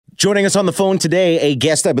Joining us on the phone today, a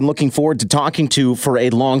guest I've been looking forward to talking to for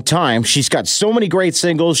a long time. She's got so many great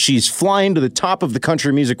singles. She's flying to the top of the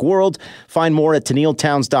country music world. Find more at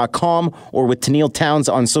TenilleTownes.com or with Tenille Townes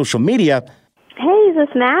on social media. Hey, is this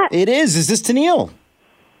Matt? It is. Is this Tenille?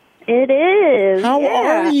 It is. How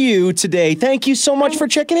are you today? Thank you so much for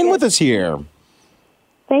checking in with us here.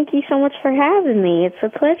 Thank you so much for having me. It's a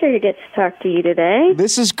pleasure to get to talk to you today.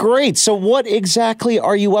 This is great. So what exactly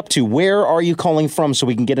are you up to? Where are you calling from so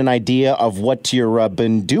we can get an idea of what you've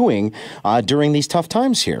been doing during these tough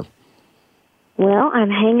times here? Well, I'm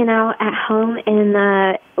hanging out at home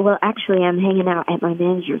I'm hanging out at my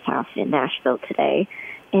manager's house in Nashville today.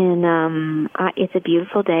 And it's a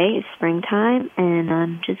beautiful day. It's springtime, and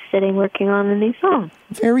I'm just sitting working on a new song.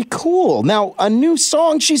 Very cool. Now, a new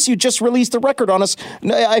song. Jeez, you just released a record on us,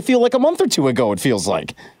 I feel like a month or two ago, it feels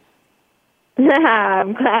like.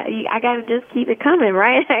 I'm glad. I got to just keep it coming,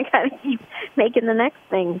 right? I got to keep making the next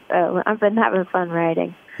thing. So I've been having fun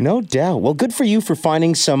writing. No doubt. Well, good for you for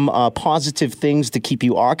finding some positive things to keep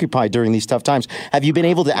you occupied during these tough times. Have you been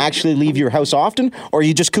able to actually leave your house often, or are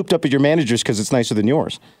you just cooped up at your manager's because it's nicer than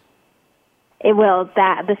yours?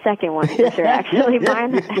 The second one for sure. Actually,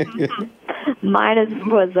 mine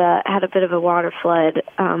had a bit of a water flood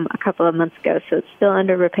a couple of months ago, so it's still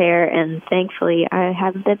under repair. And thankfully, I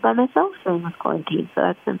haven't been by myself during this quarantine, so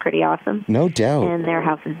that's been pretty awesome. No doubt. And their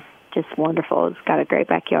house is just wonderful. It's got a great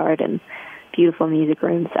backyard and beautiful music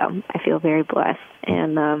room, so I feel very blessed.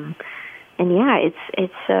 And yeah,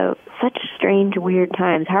 it's such strange, weird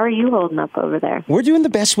times. How are you holding up over there? We're doing the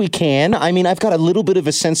best we can. I mean, I've got a little bit of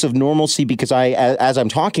a sense of normalcy because as I'm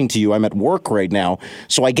talking to you, I'm at work right now,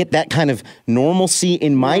 so I get that kind of normalcy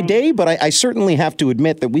in my day, but I certainly have to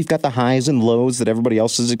admit that we've got the highs and lows that everybody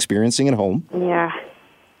else is experiencing at home. Yeah.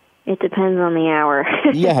 It depends on the hour.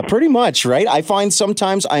 Yeah, pretty much, right? I find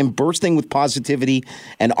sometimes I'm bursting with positivity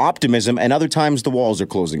and optimism, and other times the walls are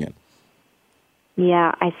closing in.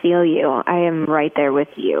 Yeah, I feel you. I am right there with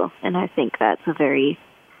you, and I think that's a very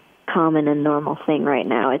common and normal thing right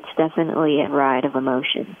now. It's definitely a ride of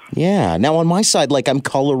emotions. Yeah. Now, on my side, like I'm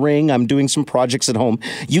coloring, I'm doing some projects at home.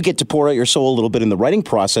 You get to pour out your soul a little bit in the writing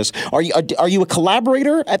process. Are you a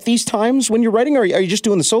collaborator at these times when you're writing, or are you just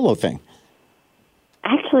doing the solo thing?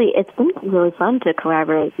 Actually, it's been really fun to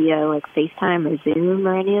collaborate via like FaceTime or Zoom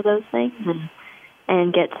or any of those things,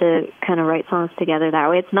 and get to kind of write songs together that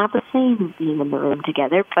way. It's not the same as being in the room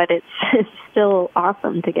together, but it's still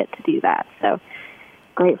awesome to get to do that. So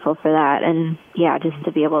grateful for that. And yeah, just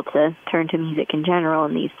to be able to turn to music in general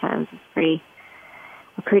in these times is a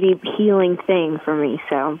pretty healing thing for me.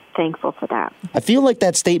 So thankful for that. I feel like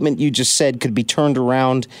that statement you just said could be turned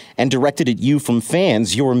around and directed at you from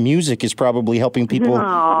fans. Your music is probably helping people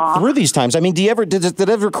through these times. I mean, did it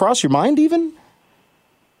ever cross your mind even?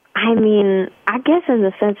 I mean, I guess in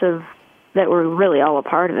the sense of that we're really all a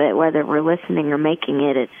part of it, whether we're listening or making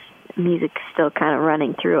it, music's still kind of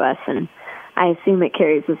running through us, and I assume it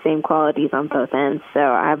carries the same qualities on both ends, so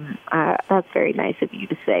that's very nice of you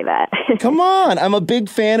to say that. Come on, I'm a big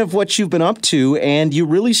fan of what you've been up to, and you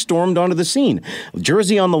really stormed onto the scene.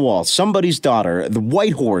 Jersey on the Wall, Somebody's Daughter, The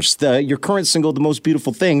White Horse, your current single, The Most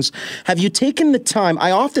Beautiful Things. Have you taken the time,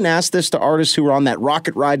 I often ask this to artists who are on that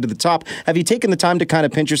rocket ride to the top, have you taken the time to kind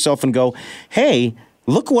of pinch yourself and go, hey,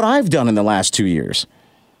 look what I've done in the last 2 years?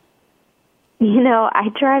 You know, I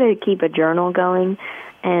try to keep a journal going,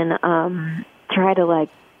 and try to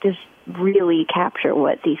just really capture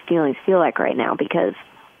what these feelings feel like right now, because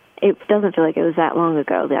it doesn't feel like it was that long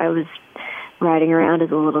ago that I was riding around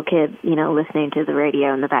as a little kid, listening to the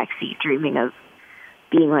radio in the backseat, dreaming of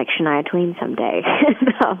being like Shania Twain someday.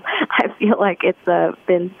 I feel like it's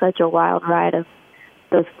been such a wild ride of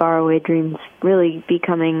those faraway dreams really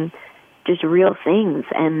becoming just real things,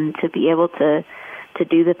 and to be able to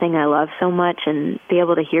do the thing I love so much and be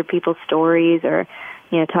able to hear people's stories or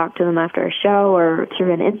talk to them after a show or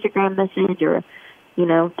through an Instagram message or,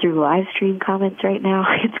 through live stream comments right now.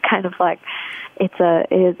 It's kind of like,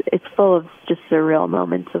 it's full of just surreal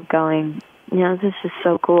moments of going, this is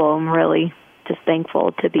so cool. I'm really just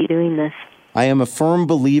thankful to be doing this. I am a firm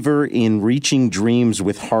believer in reaching dreams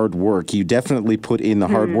with hard work. You definitely put in the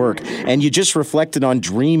hard work. And you just reflected on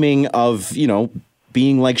dreaming of,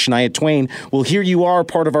 being like Shania Twain. Well, here you are,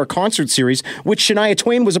 part of our concert series, which Shania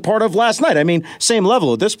Twain was a part of last night. I mean, same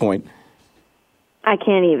level at this point. I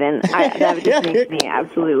can't even. That just makes me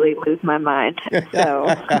absolutely lose my mind. So,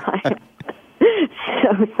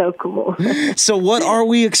 so cool. So what are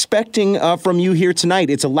we expecting from you here tonight?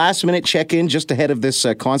 It's a last-minute check-in just ahead of this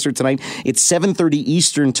concert tonight. It's 7:30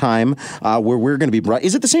 Eastern time where we're going to be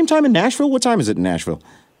Is it the same time in Nashville? What time is it in Nashville?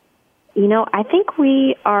 I think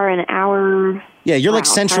we are an hour Yeah, you're like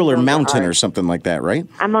Wow, Central or time zones are Mountain or hard. something like that, right?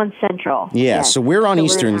 I'm on Central. Yeah, yes. so we're on So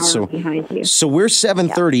Eastern. We're an hour So behind you. so we're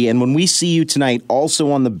 7:30, and when we see you tonight,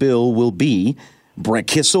 also on the bill will be Brett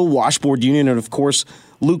Kissel, Washboard Union, and of course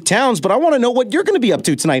Luke Townes. But I want to know what you're going to be up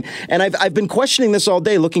to tonight. And I've been questioning this all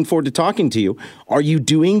day. Looking forward to talking to you. Are you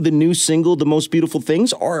doing the new single, "The Most Beautiful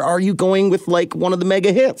Things," or are you going with like one of the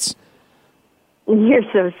mega hits? You're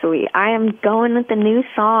so sweet. I am going with the new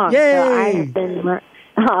song. Yay! So I have been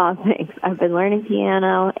thanks. I've been learning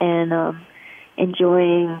piano and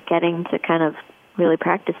enjoying getting to kind of really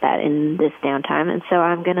practice that in this downtime. And so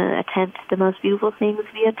I'm going to attempt The Most Beautiful Things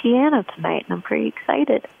via piano tonight, and I'm pretty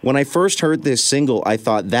excited. When I first heard this single, I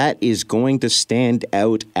thought that is going to stand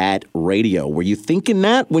out at radio. Were you thinking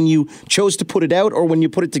that when you chose to put it out, or when you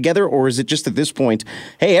put it together, or is it just at this point,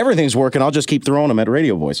 hey, everything's working, I'll just keep throwing them at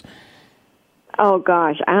Radio Boys? Oh,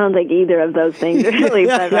 gosh, I don't think either of those things really,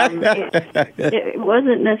 but it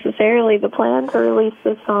wasn't necessarily the plan to release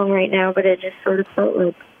this song right now, but it just sort of felt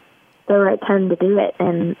like the right time to do it.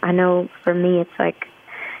 And I know for me, it's like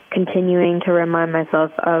continuing to remind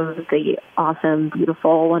myself of the awesome,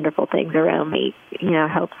 beautiful, wonderful things around me,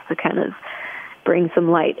 helps to kind of bring some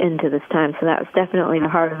light into this time. So that was definitely the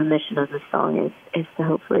heart of the mission of this song is to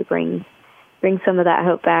hopefully bring some of that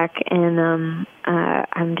hope back. And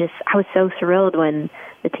I was so thrilled when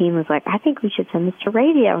the team was like, I think we should send this to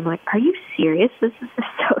radio. I'm like, are you serious? This is just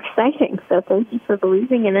so exciting. So thank you for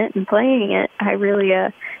believing in it and playing it. I really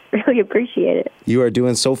appreciate it. You are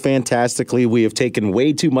doing so fantastically. We have taken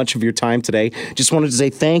way too much of your time today. Just wanted to say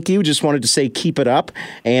thank you. Just wanted to say keep it up.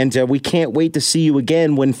 And we can't wait to see you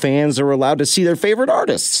again when fans are allowed to see their favorite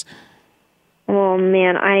artists. Oh,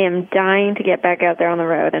 man, I am dying to get back out there on the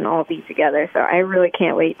road and all be together. So I really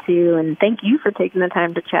can't wait to. And thank you for taking the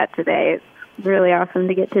time to chat today. It's really awesome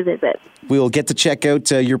to get to visit. We'll get to check out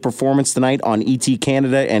your performance tonight on ET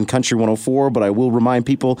Canada and Country 104, but I will remind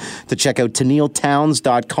people to check out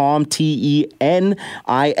TenilleTownes.com, Tenille,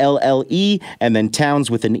 and then Townes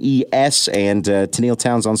with an ES, and Tenille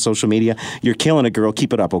Townes on social media. You're killing it, girl.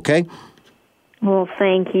 Keep it up, okay? Well,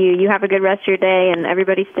 thank you. You have a good rest of your day, and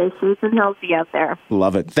everybody stay safe and healthy out there.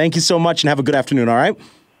 Love it. Thank you so much, and have a good afternoon, all right?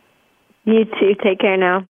 You too. Take care now.